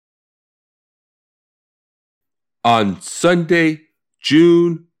on Sunday,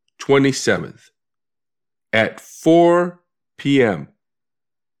 June 27th at 4 p.m.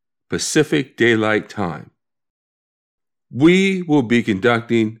 Pacific Daylight Time. We will be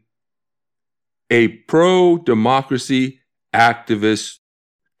conducting a pro-democracy activist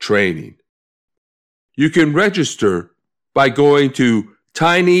training. You can register by going to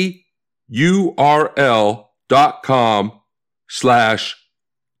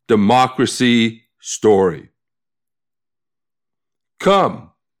tinyurl.com/democracy story. Come,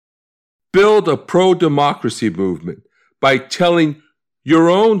 build a pro-democracy movement by telling your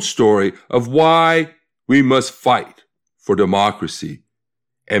own story of why we must fight for democracy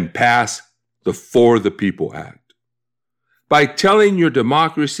and pass the For the People Act. By telling your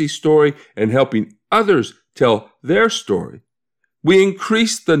democracy story and helping others tell their story, we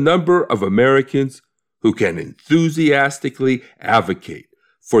increase the number of Americans who can enthusiastically advocate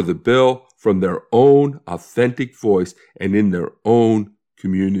for the bill from their own authentic voice and in their own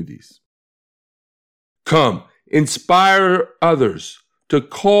communities. Come, inspire others to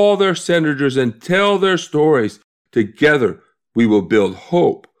call their senators and tell their stories. Together, we will build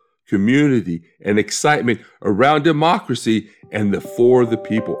hope, community, and excitement around democracy and the For the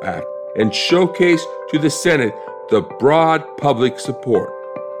People Act, and showcase to the Senate the broad public support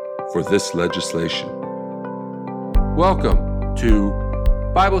for this legislation. Welcome to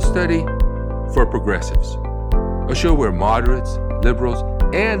Bible Study for Progressives, a show where moderates, liberals,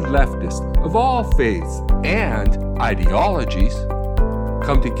 and leftists of all faiths and ideologies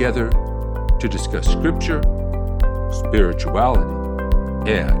come together to discuss scripture, spirituality,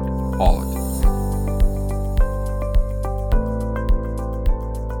 and politics.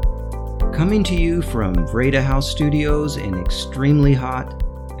 Coming to you from Vreda House Studios in extremely hot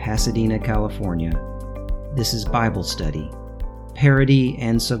Pasadena, California, this is Bible Study, Parody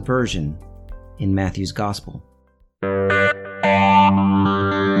and Subversion in Matthew's Gospel.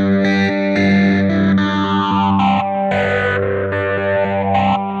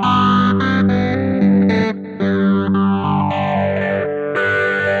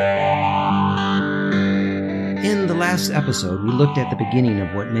 Last episode, we looked at the beginning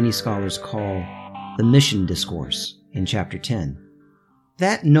of what many scholars call the mission discourse in chapter 10.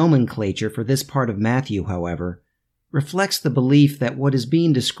 That nomenclature for this part of Matthew, however, reflects the belief that what is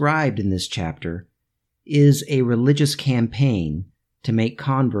being described in this chapter is a religious campaign to make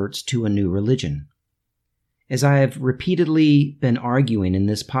converts to a new religion. As I have repeatedly been arguing in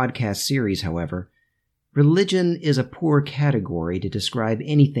this podcast series, however, religion is a poor category to describe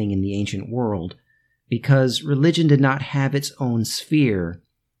anything in the ancient world, because religion did not have its own sphere,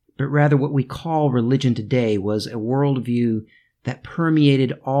 but rather what we call religion today was a worldview that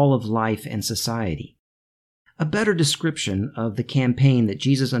permeated all of life and society. A better description of the campaign that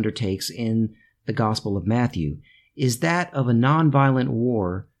Jesus undertakes in the Gospel of Matthew is that of a nonviolent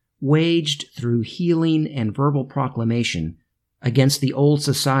war waged through healing and verbal proclamation against the old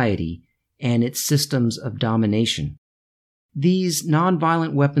society and its systems of domination. These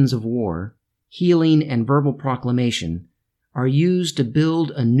nonviolent weapons of war, healing and verbal proclamation, are used to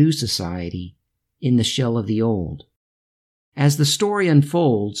build a new society in the shell of the old. As the story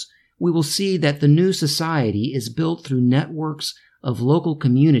unfolds, we will see that the new society is built through networks of local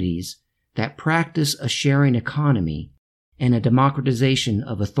communities that practice a sharing economy and a democratization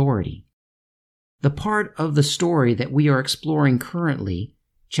of authority. The part of the story that we are exploring currently,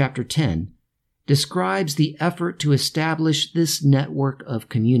 chapter 10, describes the effort to establish this network of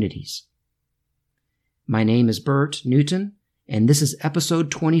communities. My name is Bert Newton, and this is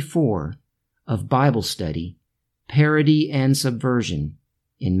episode 24 of Bible Study, Parody and Subversion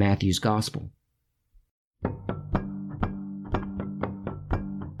in Matthew's Gospel.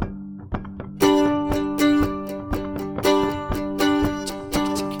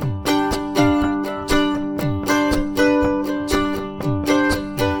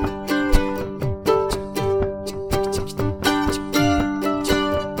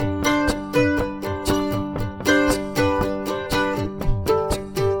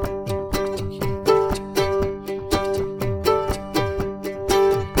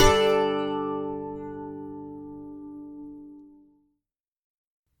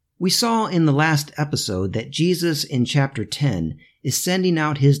 We saw in the last episode that Jesus in chapter 10 is sending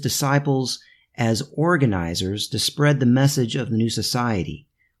out his disciples as organizers to spread the message of the new society,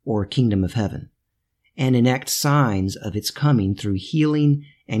 or kingdom of heaven, and enact signs of its coming through healing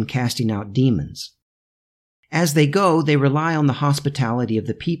and casting out demons. As they go, they rely on the hospitality of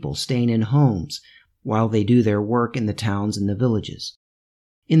the people staying in homes while they do their work in the towns and the villages.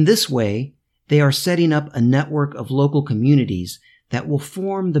 In this way, they are setting up a network of local communities that will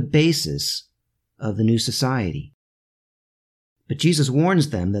form the basis of the new society. But Jesus warns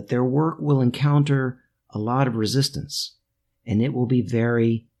them that their work will encounter a lot of resistance, and it will be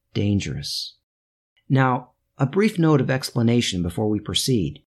very dangerous. Now, a brief note of explanation before we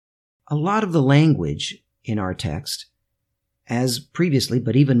proceed. A lot of the language in our text, as previously,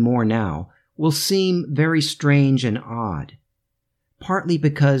 but even more now, will seem very strange and odd, partly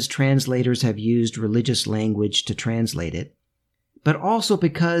because translators have used religious language to translate it, but also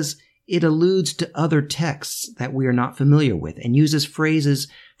because it alludes to other texts that we are not familiar with and uses phrases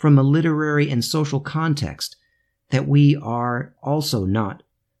from a literary and social context that we are also not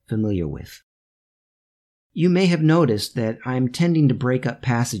familiar with. You may have noticed that I'm tending to break up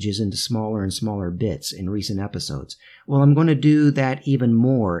passages into smaller and smaller bits in recent episodes. Well, I'm going to do that even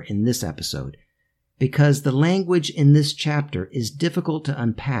more in this episode, because the language in this chapter is difficult to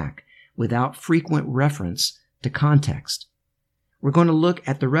unpack without frequent reference to context. We're going to look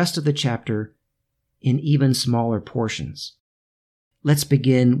at the rest of the chapter in even smaller portions. Let's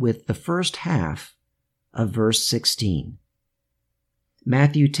begin with the first half of verse 16.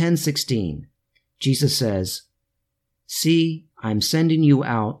 Matthew 10:16. Jesus says, "See, I'm sending you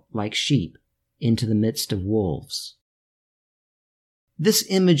out like sheep into the midst of wolves." This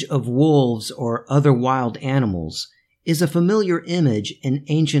image of wolves or other wild animals is a familiar image in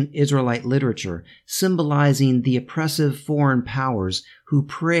ancient Israelite literature, symbolizing the oppressive foreign powers who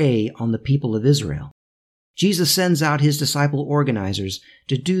prey on the people of Israel. Jesus sends out his disciple organizers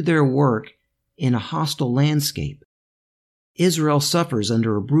to do their work in a hostile landscape. Israel suffers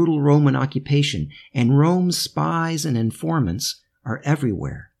under a brutal Roman occupation, and Rome's spies and informants are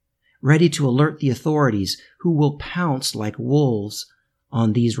everywhere, ready to alert the authorities who will pounce like wolves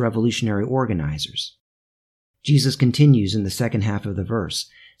on these revolutionary organizers. Jesus continues in the second half of the verse,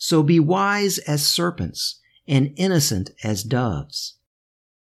 "So be wise as serpents and innocent as doves."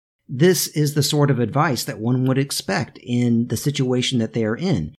 This is the sort of advice that one would expect in the situation that they are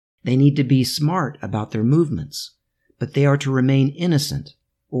in. They need to be smart about their movements, but they are to remain innocent,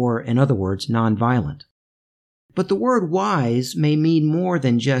 or in other words, nonviolent. But the word wise may mean more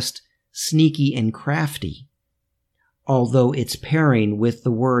than just sneaky and crafty, although its pairing with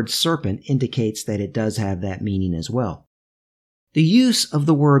the word serpent indicates that it does have that meaning as well. The use of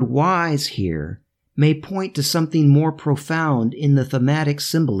the word wise here may point to something more profound in the thematic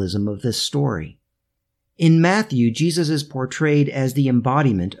symbolism of this story. In Matthew, Jesus is portrayed as the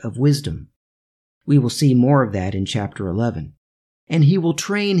embodiment of wisdom. We will see more of that in chapter 11. And he will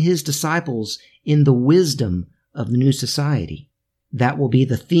train his disciples in the wisdom of the new society. That will be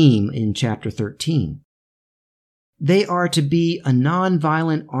the theme in chapter 13. They are to be a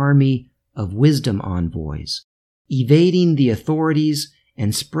nonviolent army of wisdom envoys, evading the authorities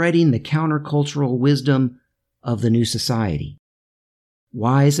and spreading the countercultural wisdom of the new society.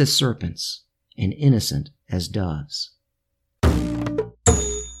 Wise as serpents and innocent as doves.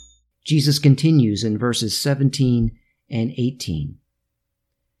 Jesus continues in verses 17 and 18.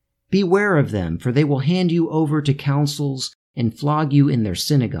 "Beware of them, for they will hand you over to councils and flog you in their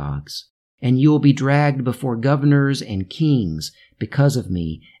synagogues, and you will be dragged before governors and kings because of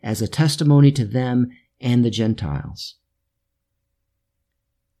me as a testimony to them and the Gentiles."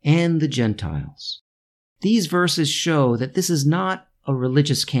 And the Gentiles. These verses show that this is not a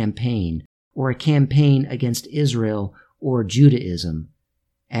religious campaign or a campaign against Israel or Judaism,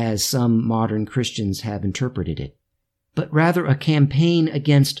 as some modern Christians have interpreted it, but rather a campaign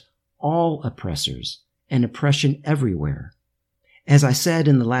against all oppressors and oppression everywhere. As I said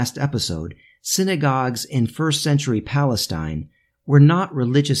in the last episode, synagogues in first century Palestine were not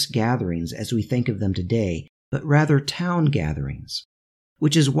religious gatherings as we think of them today, but rather town gatherings,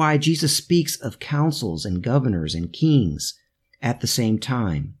 which is why Jesus speaks of councils and governors and kings at the same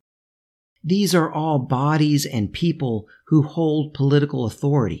time. These are all bodies and people who hold political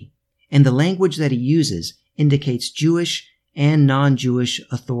authority, and the language that he uses indicates Jewish and non-Jewish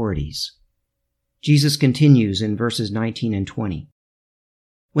authorities. Jesus continues in verses 19 and 20.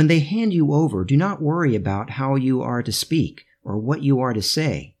 "When they hand you over, do not worry about how you are to speak or what you are to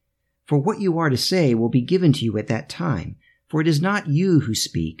say, for what you are to say will be given to you at that time, for it is not you who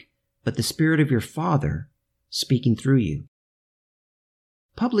speak, but the Spirit of your Father speaking through you."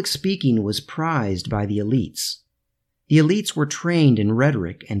 Public speaking was prized by the elites. The elites were trained in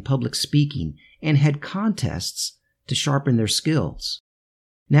rhetoric and public speaking and had contests to sharpen their skills.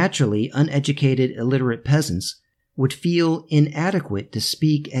 Naturally, uneducated, illiterate peasants would feel inadequate to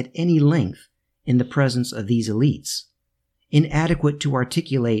speak at any length in the presence of these elites, inadequate to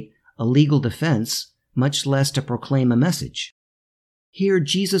articulate a legal defense, much less to proclaim a message. Here,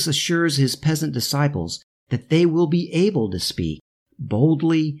 Jesus assures his peasant disciples that they will be able to speak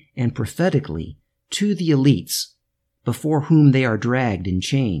boldly and prophetically to the elites before whom they are dragged in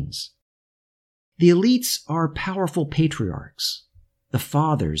chains. The elites are powerful patriarchs, the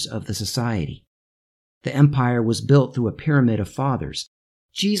fathers of the society. The empire was built through a pyramid of fathers.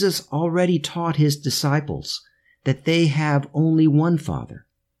 Jesus already taught his disciples that they have only one Father,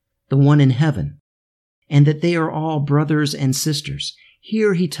 the one in heaven, and that they are all brothers and sisters.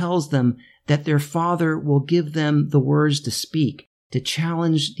 Here he tells them that their Father will give them the words to speak to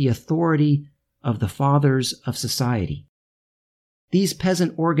challenge the authority of the fathers of society. These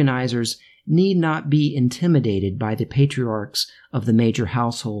peasant organizers need not be intimidated by the patriarchs of the major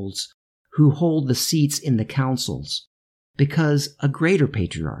households who hold the seats in the councils, because a greater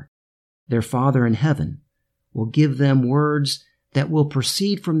patriarch, their Father in heaven, will give them words that will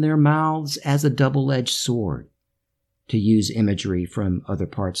proceed from their mouths as a double-edged sword, to use imagery from other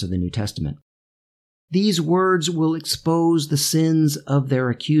parts of the New Testament. These words will expose the sins of their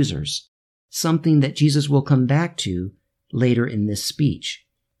accusers, something that Jesus will come back to later in this speech,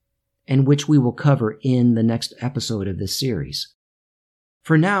 and which we will cover in the next episode of this series.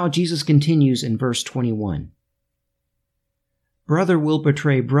 For now, Jesus continues in verse 21. Brother will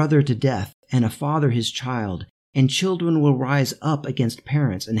betray brother to death, and a father his child, and children will rise up against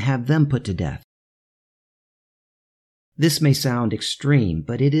parents and have them put to death. This may sound extreme,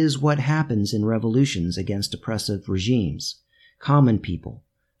 but it is what happens in revolutions against oppressive regimes. Common people,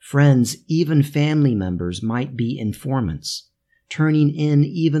 friends, even family members might be informants, turning in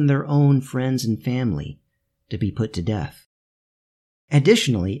even their own friends and family to be put to death.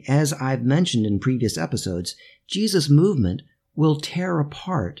 Additionally, as I've mentioned in previous episodes, Jesus' movement will tear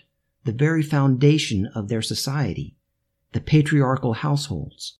apart the very foundation of their society, the patriarchal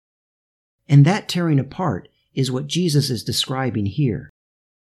households. And that tearing apart is what Jesus is describing here.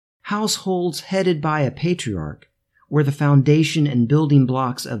 Households headed by a patriarch were the foundation and building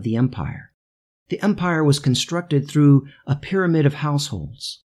blocks of the empire. The empire was constructed through a pyramid of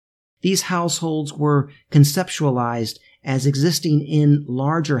households. These households were conceptualized as existing in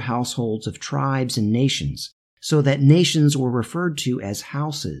larger households of tribes and nations, so that nations were referred to as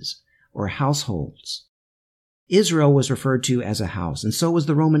houses or households. Israel was referred to as a house, and so was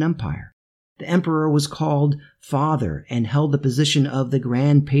the Roman Empire. The emperor was called father and held the position of the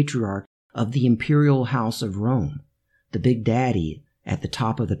grand patriarch of the imperial house of Rome, the big daddy at the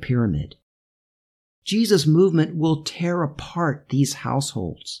top of the pyramid. Jesus' movement will tear apart these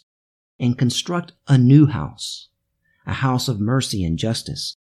households and construct a new house, a house of mercy and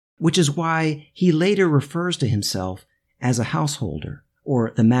justice, which is why he later refers to himself as a householder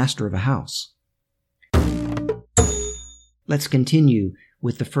or the master of a house. Let's continue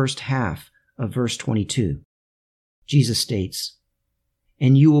with the first half of verse 22. Jesus states,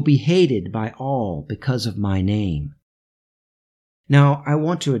 "And you will be hated by all because of my name." Now, I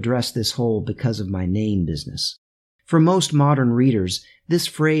want to address this whole "because of my name" business. For most modern readers, this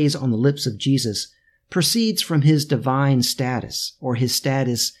phrase on the lips of Jesus proceeds from his divine status, or his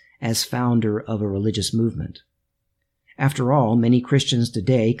status as founder of a religious movement. After all, many Christians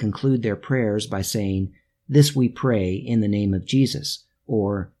today conclude their prayers by saying, "This we pray in the name of Jesus,"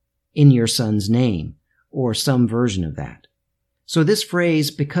 or "in your Son's name," or some version of that. So this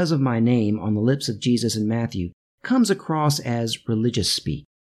phrase, "because of my name," on the lips of Jesus in Matthew, comes across as religious speak,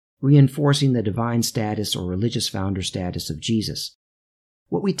 reinforcing the divine status or religious founder status of Jesus.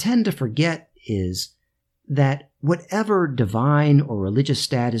 What we tend to forget is that whatever divine or religious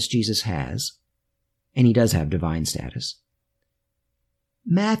status Jesus has, and he does have divine status,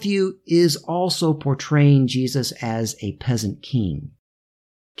 Matthew is also portraying Jesus as a peasant king.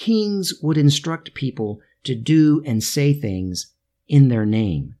 Kings would instruct people to do and say things in their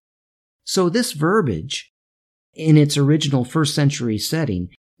name. So this verbiage, in its original first century setting,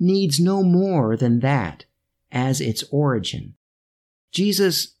 needs no more than that as its origin.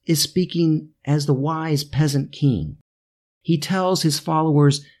 Jesus is speaking as the wise peasant king. He tells his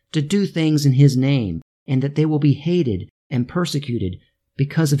followers to do things in his name and that they will be hated and persecuted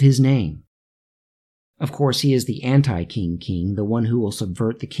because of his name. Of course, he is the anti-king king, the one who will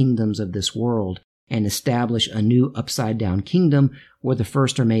subvert the kingdoms of this world and establish a new upside-down kingdom where the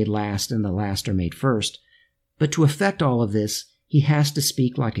first are made last and the last are made first. But to effect all of this, he has to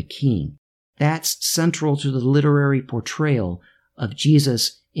speak like a king. That's central to the literary portrayal of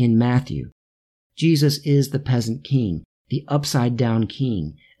Jesus in Matthew. Jesus is the peasant king, the upside-down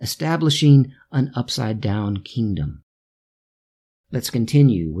king, establishing an upside-down kingdom. Let's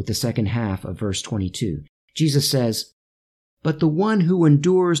continue with the second half of verse 22. Jesus says, "But the one who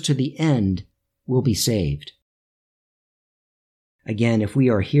endures to the end will be saved." Again, if we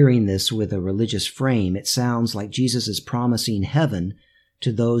are hearing this with a religious frame, it sounds like Jesus is promising heaven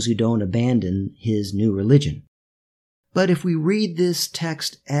to those who don't abandon his new religion. But if we read this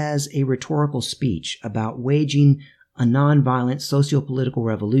text as a rhetorical speech about waging a nonviolent socio-political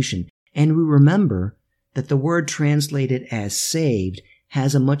revolution, and we remember that the word translated as saved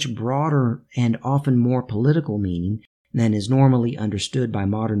has a much broader and often more political meaning than is normally understood by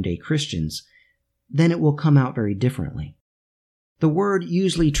modern-day Christians, then it will come out very differently. The word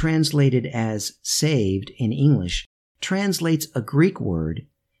usually translated as saved in English translates a Greek word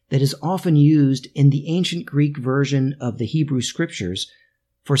that is often used in the ancient Greek version of the Hebrew Scriptures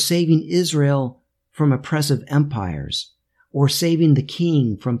for saving Israel from oppressive empires or saving the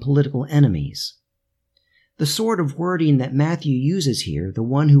king from political enemies. The sort of wording that Matthew uses here, the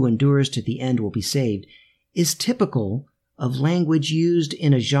one who endures to the end will be saved, is typical of language used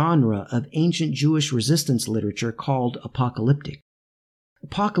in a genre of ancient Jewish resistance literature called apocalyptic.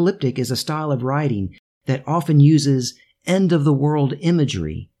 Apocalyptic is a style of writing that often uses end-of-the-world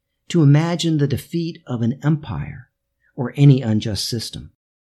imagery to imagine the defeat of an empire or any unjust system.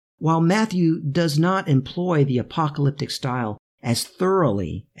 While Matthew does not employ the apocalyptic style as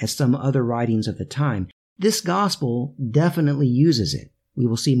thoroughly as some other writings of the time, this gospel definitely uses it. We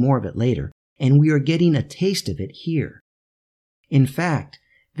will see more of it later, and we are getting a taste of it here. In fact,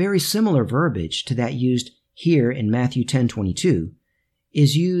 very similar verbiage to that used here in Matthew 10:22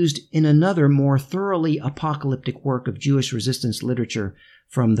 is used in another more thoroughly apocalyptic work of Jewish resistance literature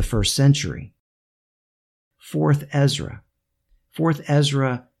from the first century. 4th Ezra. 4th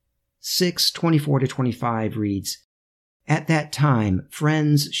Ezra 6:24-25 reads, "At that time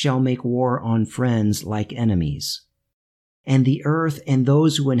friends shall make war on friends like enemies. And the earth and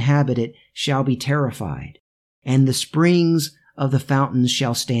those who inhabit it shall be terrified, and the springs of the fountains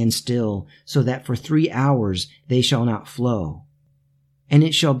shall stand still, so that for 3 hours they shall not flow. And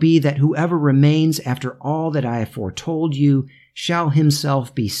it shall be that whoever remains after all that I have foretold you shall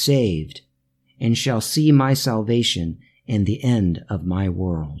himself be saved, and shall see my salvation and the end of my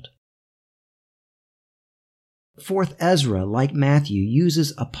world." 4th Ezra, like Matthew,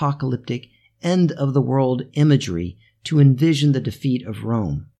 uses apocalyptic, end-of-the-world imagery to envision the defeat of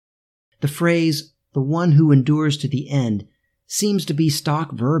Rome. The phrase, "the one who endures to the end," seems to be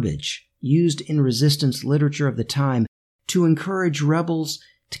stock verbiage used in resistance literature of the time to encourage rebels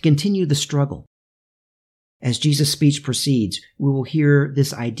to continue the struggle. As Jesus' speech proceeds, we will hear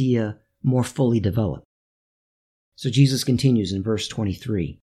this idea more fully developed. So Jesus continues in verse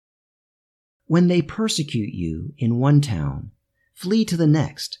 23. "When they persecute you in one town, flee to the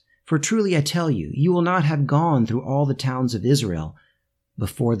next, for truly I tell you, you will not have gone through all the towns of Israel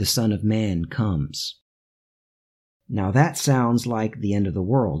before the Son of Man comes." Now that sounds like the end of the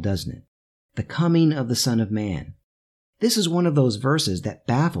world, doesn't it? The coming of the Son of Man. This is one of those verses that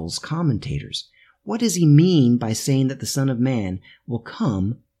baffles commentators. What does he mean by saying that the Son of Man will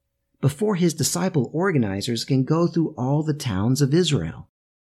come before his disciple organizers can go through all the towns of Israel?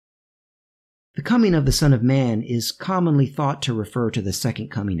 The coming of the Son of Man is commonly thought to refer to the second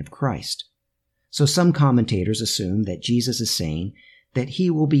coming of Christ. So some commentators assume that Jesus is saying that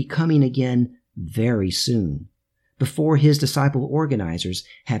he will be coming again very soon, before his disciple organizers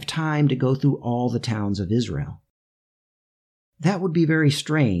have time to go through all the towns of Israel. That would be very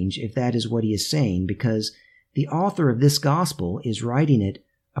strange if that is what he is saying, because the author of this gospel is writing it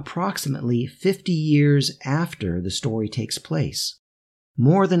approximately 50 years after the story takes place.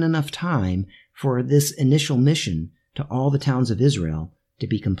 More than enough time for this initial mission to all the towns of Israel to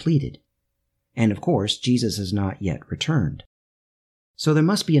be completed. And of course, Jesus has not yet returned. So there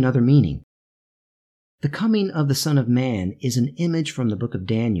must be another meaning. The coming of the Son of Man is an image from the book of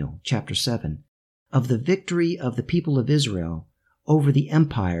Daniel, chapter 7, of the victory of the people of Israel over the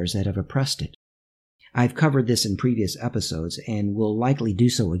empires that have oppressed it. I've covered this in previous episodes and will likely do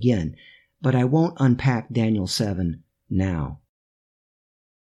so again, but I won't unpack Daniel 7 now.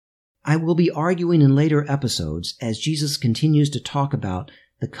 I will be arguing in later episodes, as Jesus continues to talk about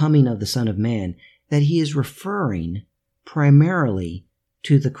the coming of the Son of Man, that he is referring primarily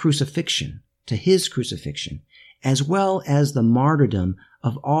to the crucifixion, to his crucifixion, as well as the martyrdom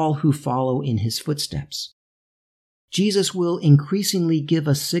of all who follow in his footsteps. Jesus will increasingly give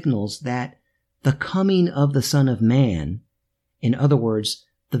us signals that the coming of the Son of Man, in other words,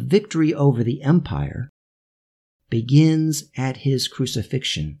 the victory over the empire, begins at his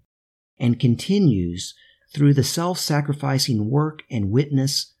crucifixion and continues through the self-sacrificing work and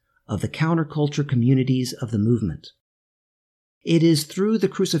witness of the counterculture communities of the movement. It is through the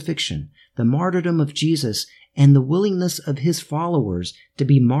crucifixion, the martyrdom of Jesus, and the willingness of his followers to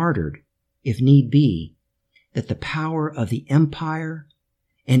be martyred, if need be, that the power of the empire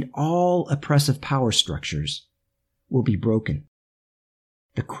and all oppressive power structures will be broken.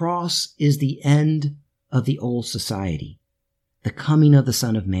 The cross is the end of the old society, the coming of the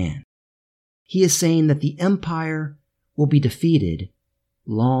Son of Man. He is saying that the empire will be defeated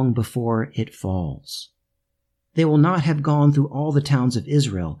long before it falls. They will not have gone through all the towns of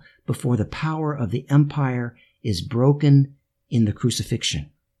Israel before the power of the empire is broken in the crucifixion.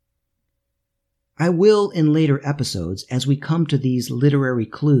 I will, in later episodes, as we come to these literary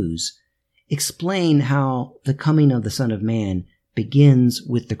clues, explain how the coming of the Son of Man begins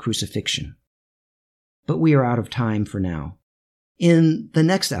with the crucifixion. But we are out of time for now. In the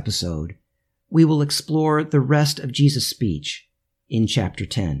next episode, we will explore the rest of Jesus' speech in chapter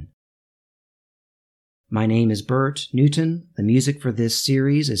 10. My name is Bert Newton. The music for this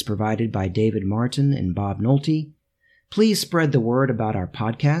series is provided by David Martin and Bob Nolte. Please spread the word about our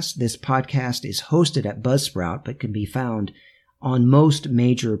podcast. This podcast is hosted at Buzzsprout, but can be found on most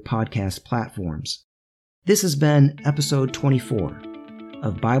major podcast platforms. This has been episode 24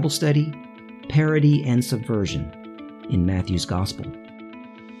 of Bible Study, Parody, and Subversion in Matthew's Gospel.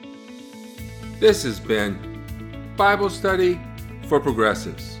 This has been Bible Study for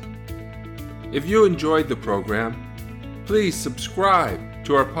Progressives. If you enjoyed the program, please subscribe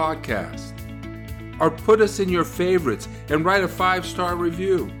to our podcast or put us in your favorites and write a 5-star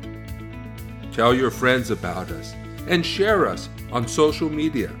review. Tell your friends about us and share us on social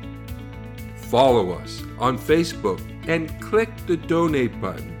media. Follow us on Facebook and click the donate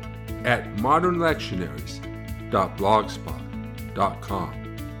button at modernlectionaries.blogspot.com.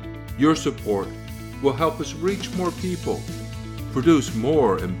 Your support will help us reach more people, produce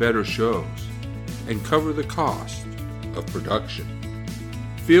more and better shows, and cover the cost of production.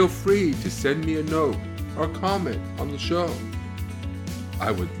 Feel free to send me a note or comment on the show.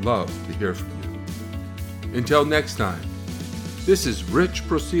 I would love to hear from you. Until next time, this is Rich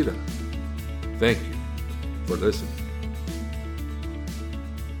Procida. Thank you for listening.